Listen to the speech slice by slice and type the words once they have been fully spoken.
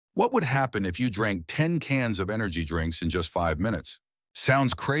What would happen if you drank 10 cans of energy drinks in just 5 minutes?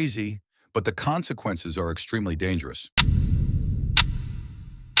 Sounds crazy, but the consequences are extremely dangerous.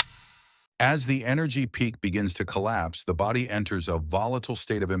 As the energy peak begins to collapse, the body enters a volatile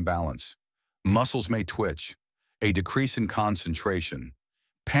state of imbalance. Muscles may twitch, a decrease in concentration.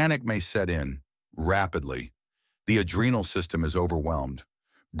 Panic may set in rapidly. The adrenal system is overwhelmed.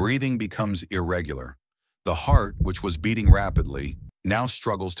 Breathing becomes irregular. The heart, which was beating rapidly, now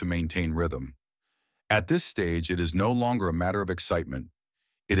struggles to maintain rhythm. At this stage, it is no longer a matter of excitement.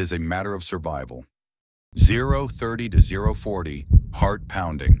 It is a matter of survival. 0:30 to 0:40, heart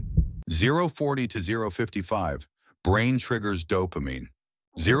pounding. 0:40 to 0:55, brain triggers dopamine.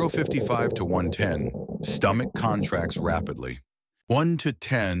 0:55 to 1:10, stomach contracts rapidly. 1 to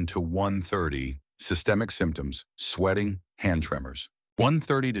 10 to 1:30, systemic symptoms, sweating, hand tremors.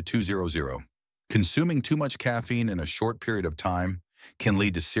 1:30 to 2:00, consuming too much caffeine in a short period of time can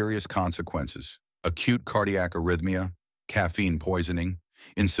lead to serious consequences. Acute cardiac arrhythmia, caffeine poisoning,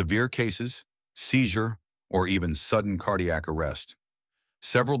 in severe cases, seizure, or even sudden cardiac arrest.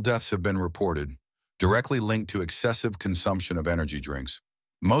 Several deaths have been reported, directly linked to excessive consumption of energy drinks.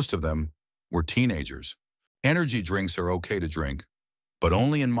 Most of them were teenagers. Energy drinks are okay to drink, but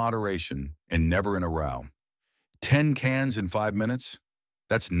only in moderation and never in a row. 10 cans in 5 minutes?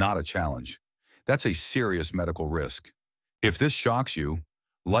 That's not a challenge. That's a serious medical risk. If this shocks you,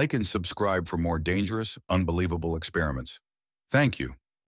 like and subscribe for more dangerous, unbelievable experiments. Thank you.